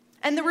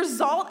 And the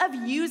result of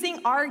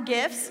using our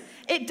gifts,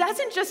 it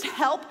doesn't just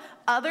help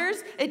others.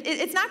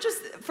 It's not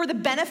just for the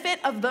benefit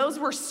of those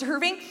we're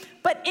serving,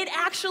 but it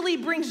actually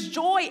brings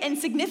joy and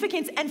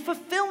significance and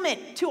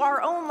fulfillment to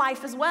our own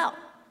life as well.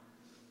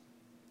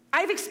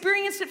 I've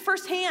experienced it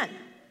firsthand.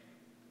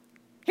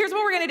 Here's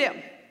what we're going to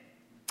do.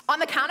 On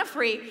the count of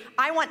 3,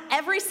 I want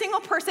every single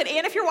person,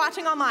 and if you're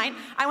watching online,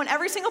 I want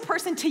every single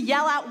person to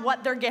yell out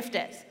what their gift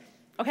is,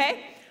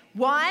 okay?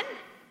 1,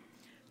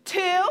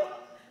 2,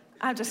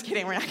 I'm just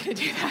kidding, we're not gonna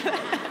do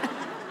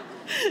that.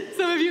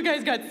 Some of you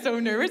guys got so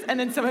nervous, and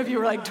then some of you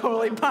were like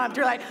totally pumped.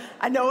 You're like,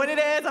 I know what it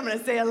is, I'm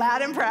gonna say it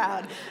loud and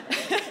proud.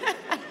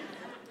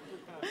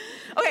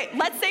 Okay,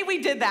 let's say we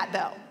did that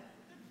though.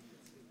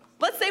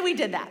 Let's say we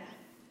did that.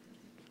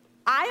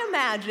 I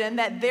imagine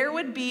that there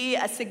would be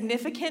a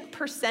significant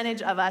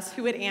percentage of us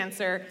who would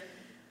answer,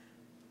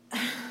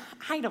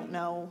 I don't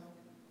know.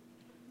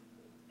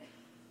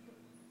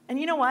 And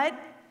you know what?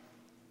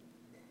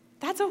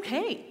 That's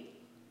okay.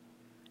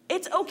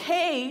 It's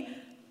okay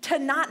to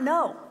not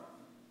know.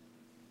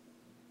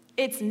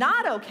 It's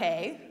not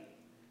okay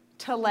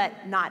to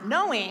let not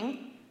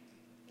knowing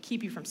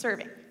keep you from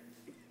serving.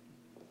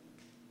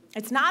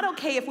 It's not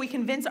okay if we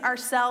convince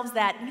ourselves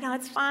that,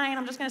 it's fine,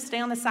 I'm just gonna stay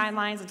on the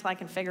sidelines until I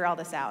can figure all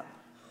this out.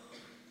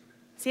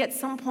 See, at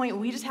some point,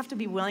 we just have to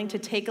be willing to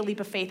take a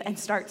leap of faith and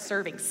start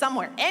serving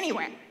somewhere,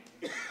 anywhere.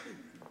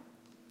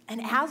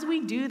 And as we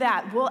do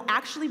that, we'll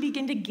actually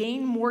begin to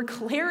gain more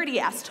clarity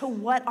as to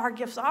what our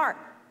gifts are.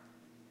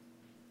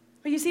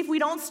 But you see, if we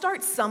don't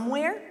start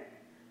somewhere,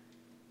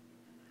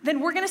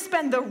 then we're gonna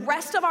spend the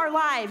rest of our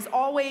lives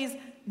always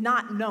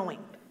not knowing.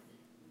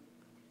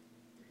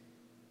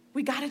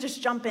 We gotta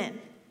just jump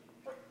in.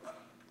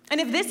 And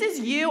if this is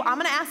you, I'm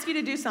gonna ask you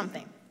to do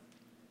something.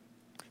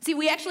 See,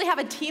 we actually have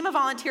a team of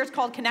volunteers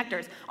called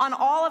Connectors on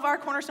all of our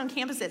Cornerstone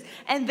campuses.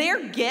 And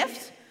their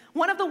gift,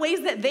 one of the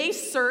ways that they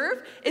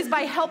serve is by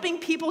helping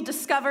people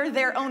discover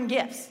their own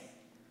gifts.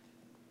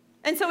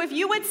 And so if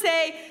you would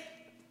say,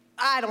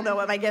 I don't know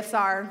what my gifts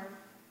are,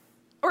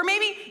 or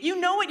maybe you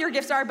know what your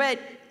gifts are, but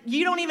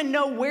you don't even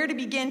know where to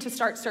begin to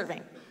start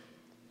serving.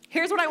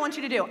 Here's what I want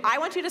you to do. I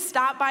want you to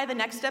stop by the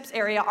Next Steps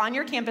area on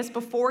your campus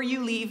before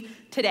you leave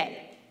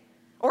today.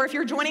 Or if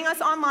you're joining us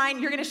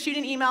online, you're gonna shoot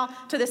an email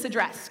to this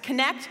address,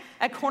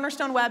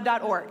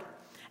 connect@cornerstoneweb.org.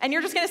 And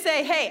you're just gonna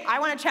say, hey, I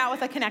wanna chat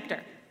with a connector.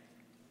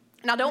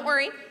 Now don't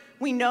worry,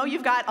 we know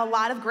you've got a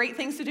lot of great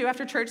things to do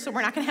after church, so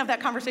we're not gonna have that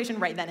conversation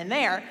right then and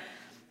there,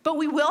 but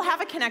we will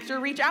have a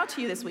connector reach out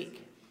to you this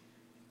week.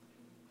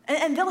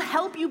 And they'll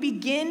help you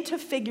begin to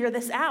figure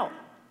this out.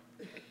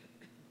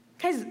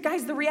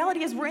 Guys, the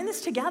reality is we're in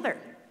this together.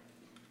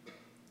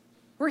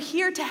 We're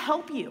here to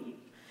help you.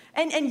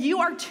 And you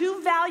are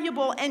too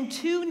valuable and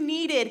too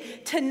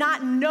needed to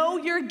not know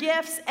your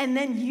gifts and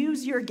then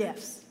use your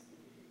gifts.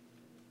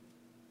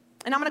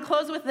 And I'm gonna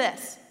close with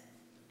this.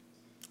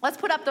 Let's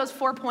put up those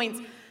 4 points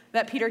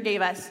that Peter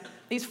gave us,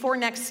 these 4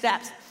 next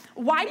steps.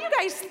 Why do you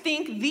guys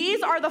think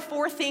these are the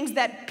 4 things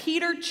that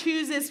Peter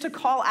chooses to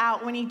call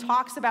out when he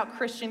talks about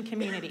Christian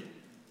community?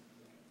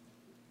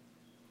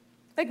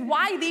 Like,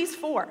 why these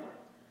 4?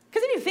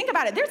 Because if you think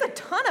about it, there's a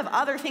ton of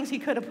other things he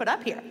could have put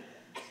up here.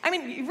 I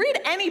mean, you read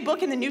any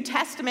book in the New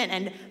Testament,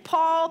 and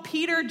Paul,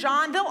 Peter,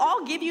 John, they'll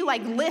all give you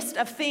like list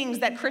of things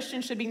that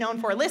Christians should be known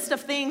for, a list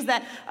of things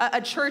that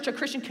a church, a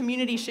Christian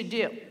community should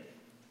do.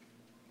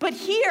 But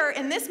here,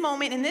 in this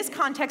moment, in this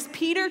context,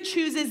 Peter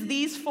chooses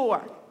these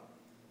 4.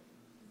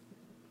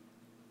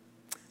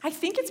 I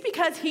think it's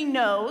because he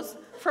knows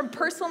from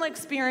personal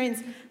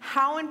experience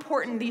how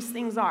important these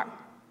things are,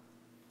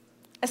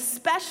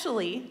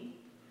 especially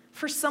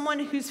for someone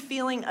who's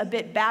feeling a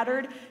bit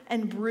battered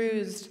and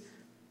bruised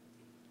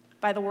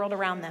by the world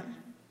around them.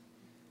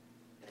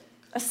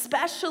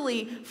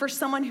 Especially for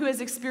someone who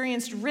has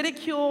experienced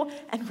ridicule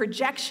and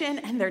rejection,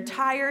 and they're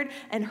tired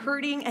and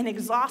hurting and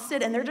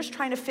exhausted, and they're just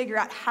trying to figure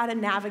out how to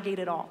navigate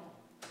it all.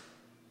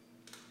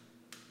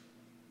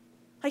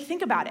 Like,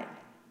 think about it.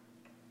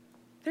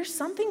 There's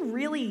something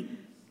really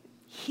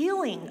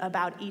healing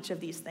about each of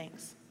these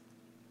things.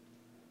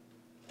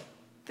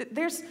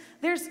 There's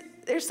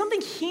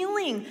something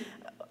healing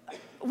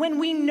when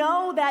we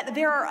know that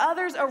there are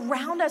others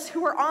around us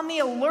who are on the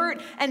alert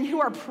and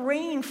who are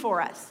praying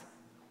for us.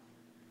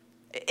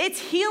 It's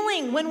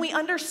healing when we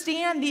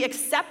understand the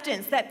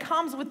acceptance that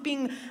comes with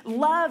being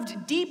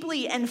loved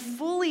deeply and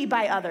fully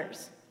by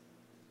others.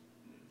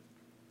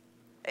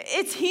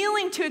 It's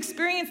healing to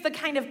experience the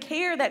kind of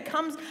care that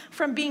comes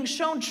from being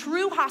shown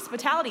true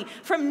hospitality,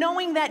 from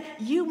knowing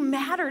that you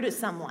matter to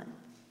someone.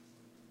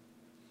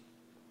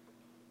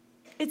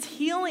 It's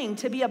healing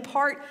to be a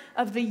part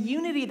of the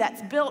unity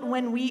that's built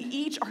when we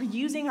each are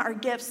using our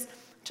gifts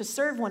to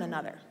serve one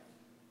another.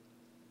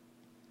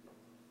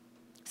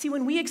 See,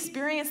 when we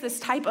experience this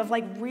type of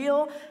like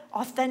real,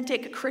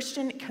 authentic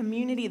Christian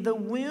community, the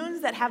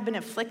wounds that have been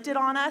inflicted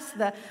on us,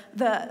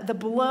 the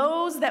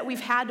blows that we've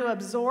had to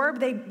absorb,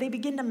 they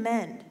begin to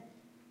mend.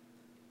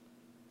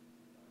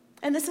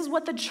 And this is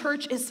what the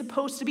church is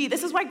supposed to be.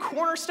 This is why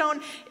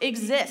Cornerstone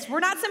exists.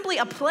 We're not simply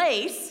a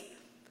place,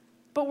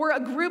 but we're a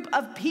group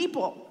of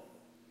people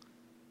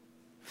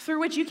through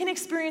which you can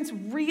experience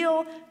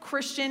real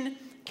Christian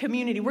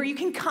community, where you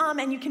can come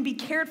and you can be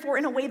cared for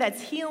in a way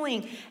that's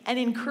healing and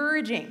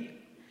encouraging,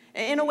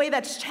 in a way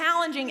that's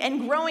challenging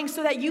and growing,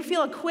 so that you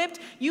feel equipped,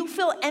 you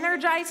feel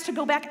energized to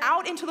go back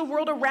out into the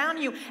world around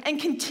you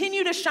and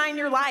continue to shine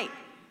your light,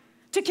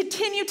 to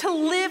continue to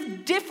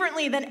live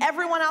differently than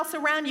everyone else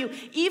around you,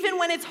 even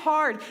when it's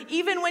hard,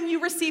 even when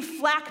you receive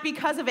flack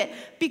because of it.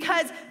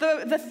 Because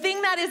the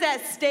thing that is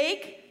at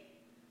stake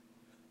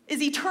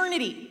is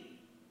eternity.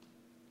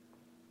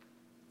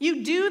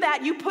 You do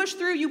that, you push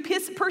through, you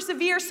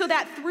persevere so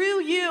that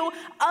through you,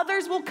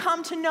 others will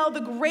come to know the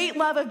great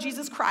love of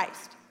Jesus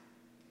Christ.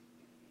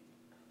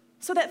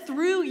 So that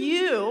through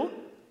you,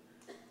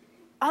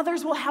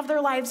 others will have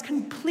their lives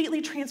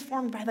completely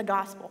transformed by the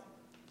gospel.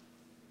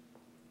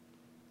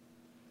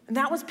 And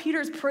that was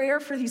Peter's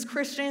prayer for these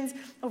Christians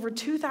over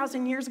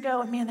 2,000 years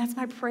ago. And man, that's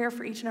my prayer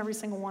for each and every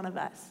single one of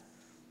us.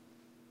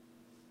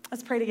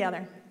 Let's pray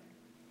together.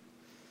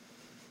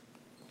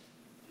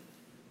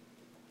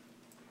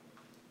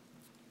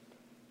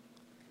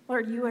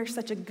 Lord, you are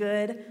such a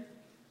good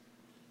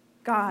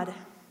God.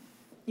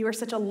 You are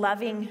such a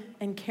loving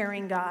and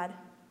caring God.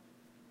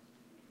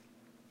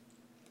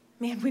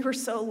 Man, we were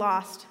so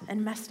lost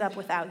and messed up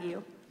without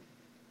you.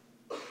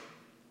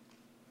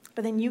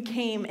 But then you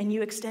came and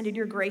you extended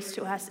your grace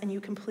to us and you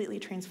completely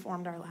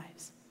transformed our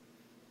lives.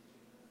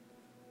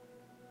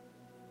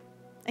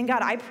 And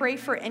God, I pray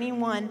for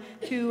anyone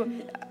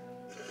who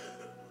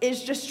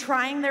is just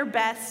trying their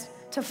best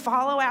to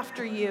follow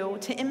after you,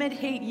 to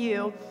imitate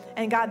you,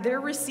 and God, they're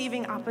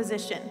receiving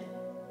opposition.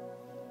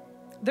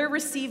 They're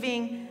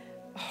receiving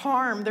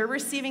harm. They're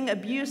receiving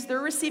abuse. They're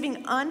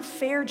receiving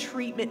unfair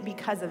treatment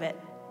because of it.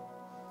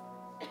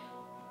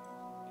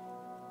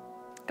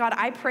 God,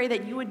 I pray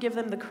that you would give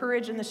them the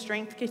courage and the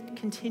strength to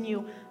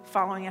continue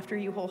following after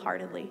you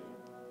wholeheartedly.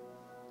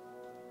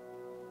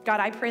 God,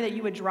 I pray that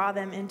you would draw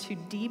them into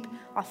deep,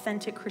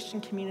 authentic Christian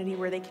community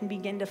where they can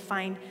begin to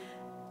find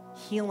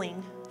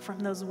healing from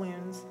those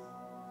wounds.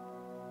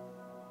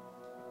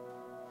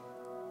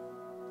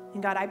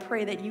 And God, I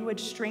pray that you would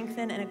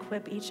strengthen and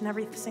equip each and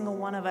every single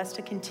one of us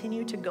to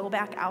continue to go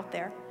back out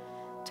there,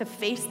 to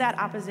face that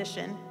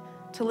opposition,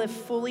 to live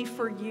fully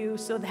for you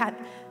so that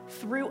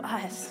through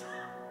us,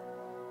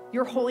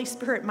 your Holy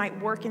Spirit might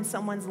work in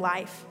someone's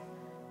life.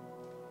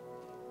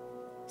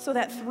 So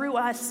that through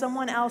us,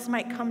 someone else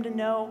might come to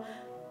know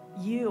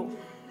you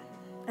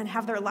and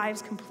have their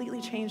lives completely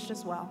changed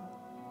as well.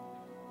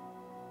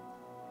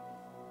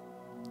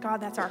 God,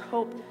 that's our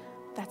hope.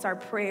 That's our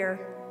prayer.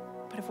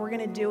 But if we're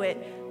going to do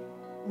it,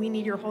 we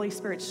need your Holy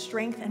Spirit's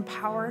strength and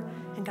power.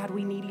 And God,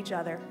 we need each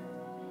other.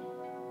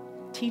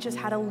 Teach us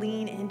how to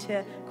lean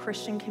into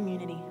Christian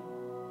community.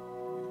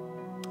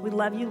 We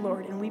love you,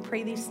 Lord, and we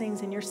pray these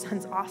things in your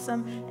Son's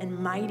awesome and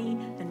mighty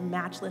and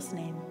matchless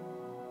name.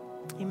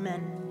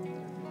 Amen.